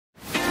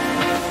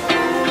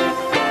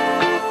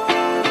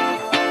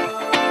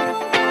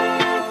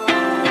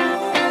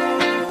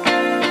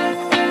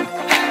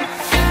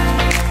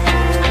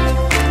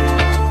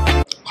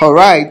All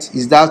right,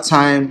 it's that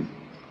time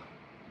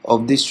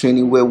of this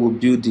training where we'll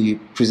build the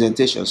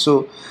presentation.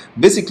 So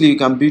basically you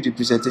can build the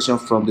presentation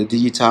from the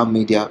digital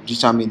media.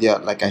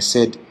 Like I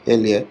said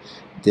earlier,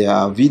 there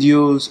are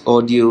videos,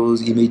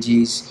 audios,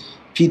 images,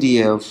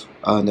 PDF,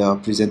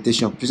 and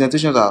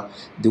presentations are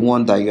the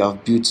one that you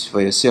have built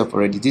for yourself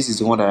already. This is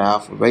the one that I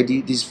have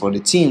already. This is for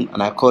the team,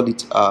 and I call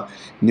it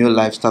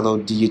Neolife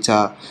Startup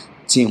Digital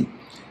Team.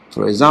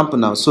 For example,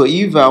 now, so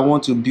if I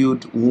want to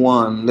build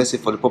one, let's say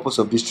for the purpose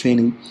of this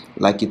training,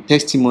 like a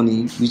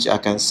testimony, which I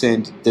can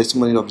send,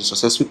 testimony of the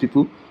successful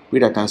people,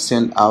 which I can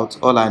send out,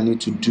 all I need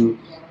to do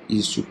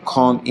is to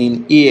come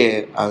in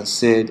here and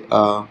said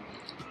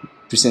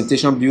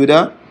presentation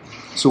builder.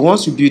 So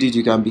once you build it,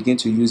 you can begin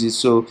to use it.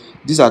 So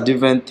these are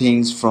different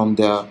things from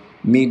the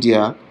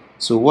media.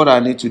 So what I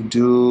need to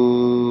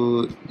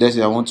do, let's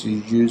say I want to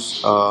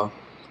use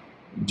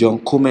John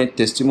comment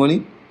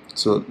testimony.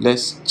 So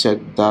let's check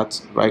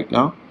that right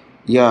now.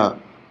 Yeah,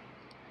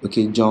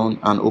 okay, John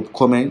and Hope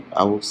comment.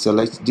 I will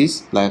select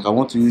this. Like I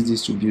want to use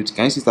this to build.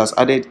 Can you see it has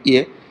added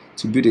here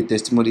to build a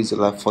testimony? It's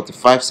like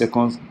 45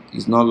 seconds.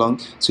 It's not long.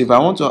 So if I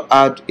want to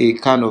add a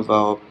kind of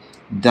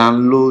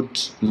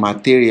download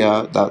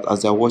material, that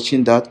as they're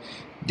watching that,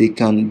 they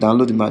can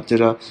download the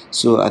material.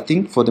 So I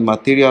think for the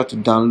material to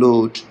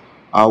download,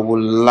 I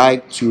would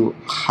like to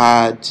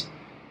add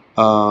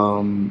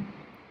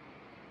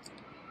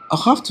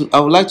I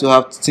would like to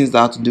have things that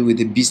have to do with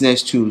the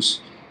business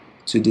tools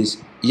to this.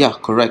 Yeah,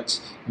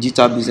 correct.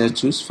 Digital business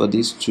tools for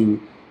this to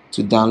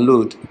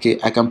download. Okay,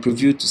 I can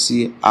preview to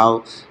see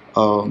how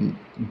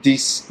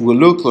this will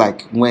look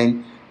like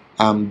when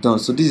I'm done.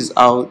 So this is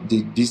how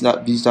the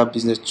digital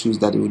business tools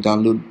that they will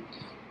download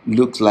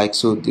looks like.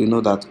 So they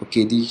know that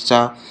okay,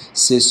 digital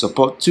sales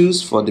support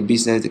tools for the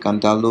business. They can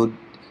download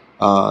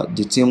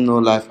the Gnld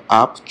Neolife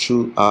app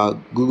through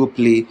Google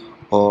Play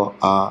or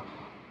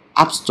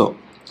App Store.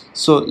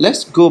 So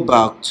let's go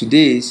back to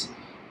this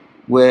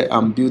where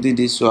I'm building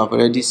this. So I've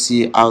already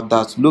see how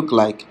that look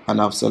like, and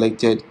I've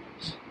selected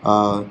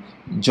John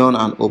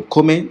and Hope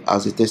comment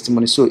as a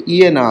testimony. So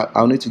here now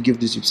I'll need to give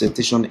this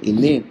presentation a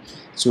name.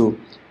 So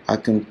I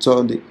can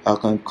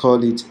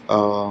call it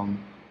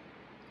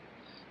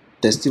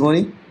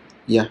testimony.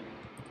 Yeah,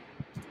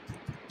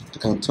 I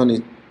can call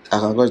it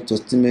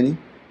testimony.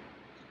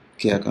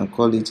 Okay, I can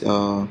call it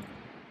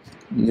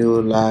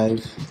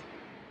Neolife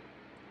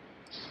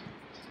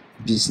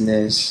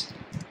business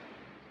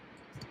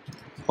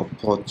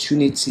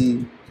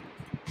opportunity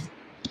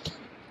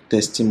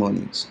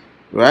testimonies,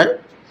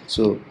 right?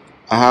 So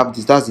I have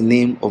this, that's the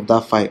name of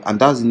that file, and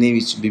that's the name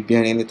it should be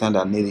bearing anytime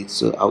that I need it.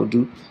 So I will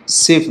do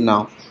save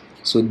now.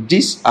 So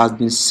this has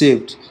been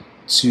saved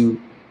to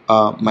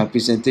my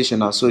presentation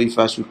now. So if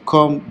I should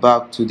come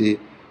back to the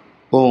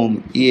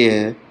home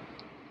here,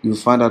 you'll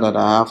find out that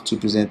I have two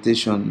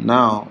presentations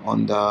now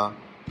on the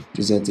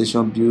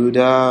presentation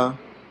builder.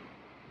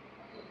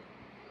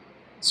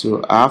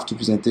 So I have two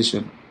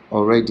presentation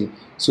already.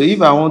 So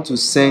if I want to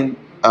send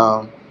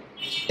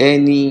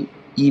any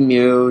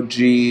email,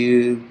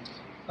 drill,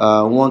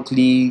 one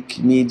click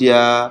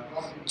media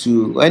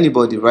to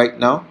anybody right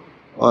now,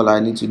 all I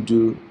need to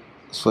do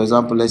is, for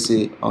example, let's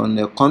say on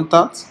the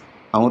contact,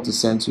 I want to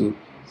send to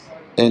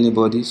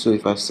anybody. So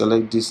if I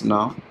select this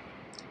now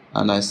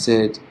and I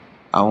said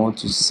I want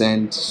to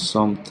send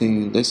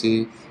something, let's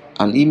say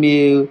an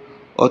email,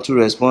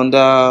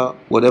 autoresponder,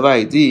 whatever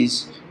it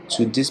is,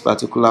 to this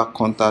particular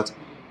contact,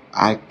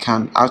 I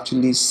can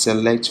actually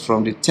select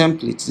from the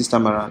template. This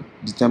time around,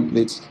 the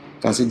template, you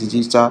can see the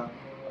digital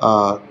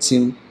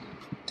team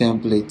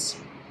template.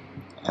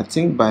 I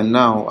think by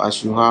now I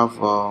should have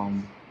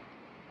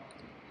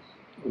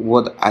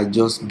what I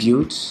just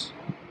built.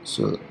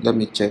 So let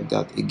me check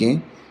that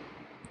again,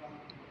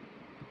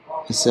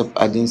 except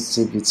I didn't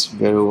save it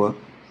very well.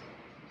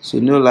 So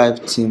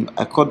Neolife team,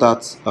 I call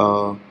that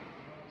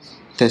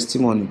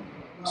testimony.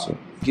 So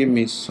give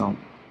me some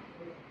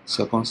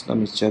seconds, let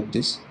me check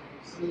this.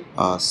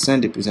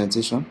 Send the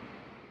presentation.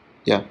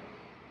 Yeah,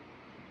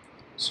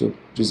 so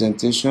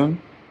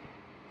presentation,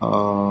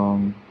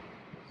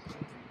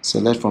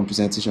 select from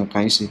presentation.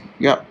 Can you see?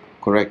 Yeah,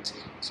 correct.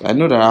 So I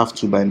know that I have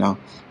two by now.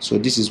 So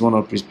this is one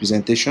of his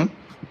presentation.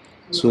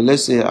 So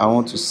let's say I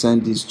want to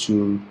send this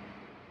to,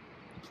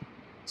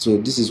 so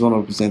this is one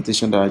of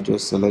presentation that I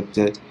just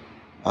selected,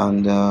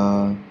 and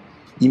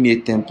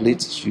email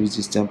template, use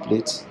this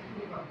template.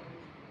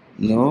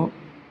 No,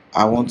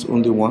 I want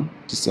only one,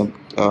 this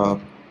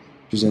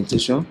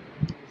presentation.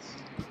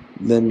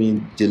 Let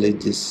me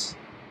delete this.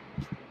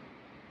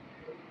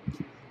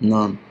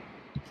 None.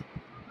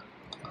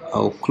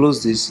 I'll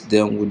close this,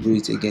 then we'll do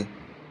it again.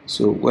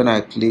 So when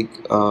I click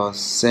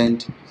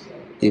send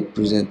a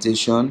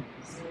presentation,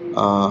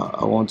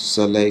 I want to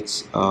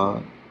select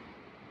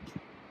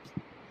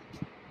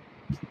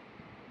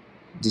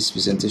this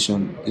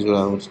presentation is what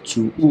I want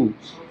to who.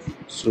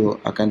 So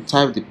I can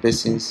type the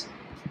person's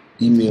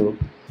email,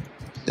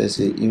 let's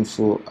say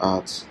info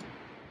at,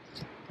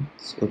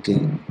 okay,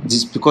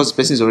 this because the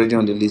person is already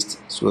on the list,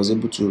 so I was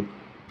able to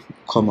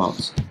come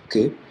out.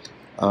 Okay,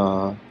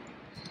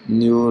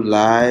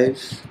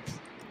 Neolife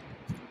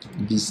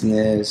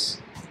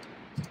business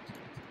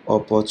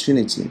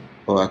opportunity,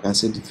 or I can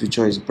say the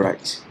future is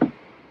bright,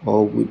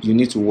 or you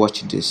need to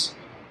watch this.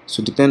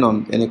 So depend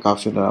on any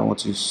caption that I want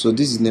to use. So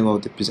this is the name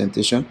of the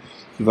presentation.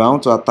 If I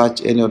want to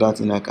attach any other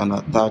thing I can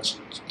attach,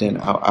 then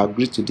I'll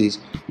agree to this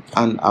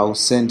and I'll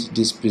send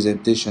this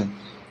presentation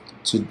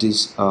to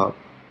this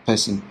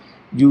person.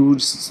 You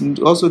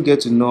also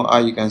get to know how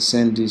you can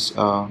send this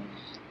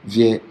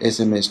via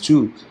SMS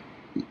too.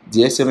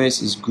 The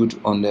SMS is good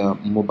on the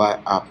mobile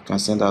app. You can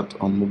send that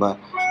on mobile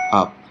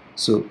app.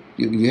 So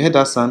you heard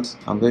that sound?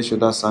 I'm very sure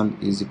that sound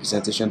is the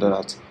presentation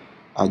that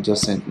I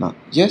just sent now.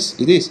 Yes,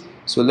 it is.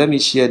 So let me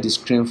share the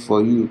screen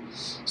for you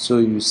so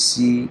you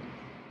see.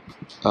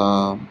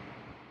 So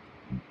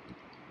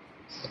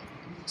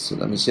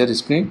let me share the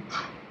screen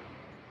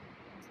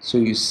so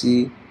you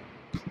see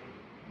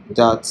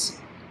that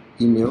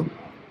email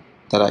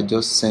that I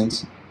just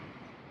sent.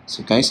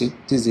 So can you see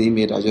this is the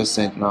email I just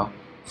sent now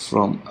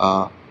from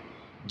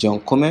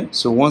John Comment.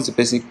 So once the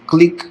person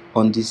click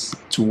on this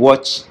to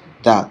watch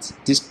that,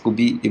 this could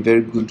be a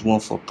very good one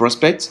for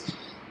prospects.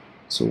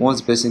 So once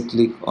the person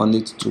click on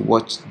it to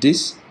watch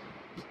this,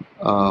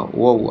 what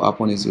will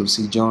happen is you'll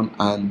see John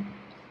and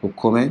will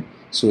comment.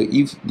 So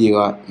if they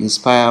are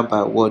inspired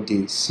by what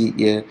they see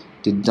here,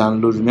 they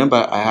download. Remember,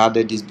 I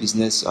added this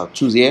business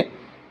tools here.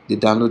 They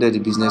downloaded the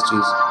business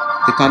tools.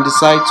 They can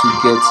decide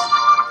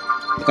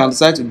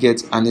to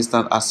get an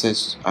instant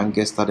access and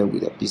get started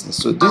with their business.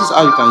 So this is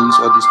how you can use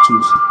all these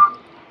tools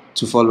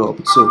to follow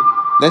up. So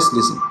let's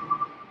listen.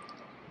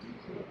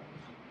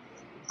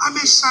 I'm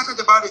excited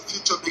about the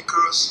future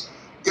because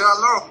there are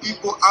a lot of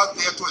people out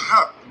there to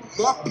help.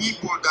 More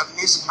people that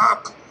needs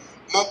help.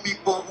 More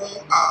people who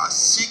are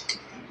sick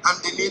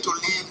and they need to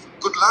live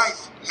good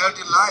life,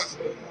 healthy life.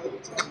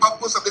 The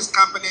purpose of this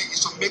company is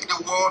to make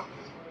the world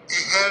a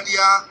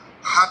healthier,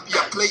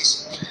 happier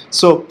place.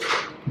 So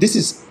this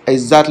is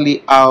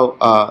exactly how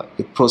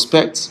a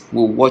prospect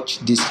will watch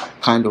this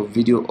kind of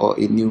video, or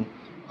a new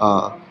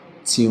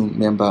team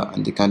member,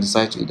 and they can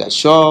decide to either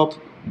shop,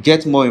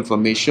 get more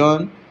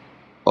information,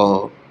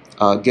 or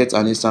get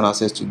an instant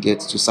access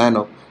to sign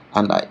up.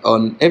 And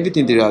on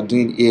everything they are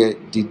doing here,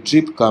 the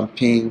drip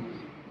campaign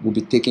will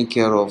be taking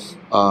care of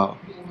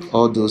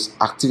all those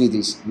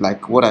activities,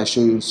 like what I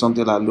show you,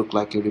 something that looked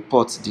like a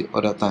report the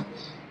other time.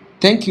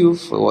 Thank you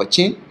for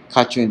watching.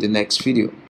 Catch you in the next video.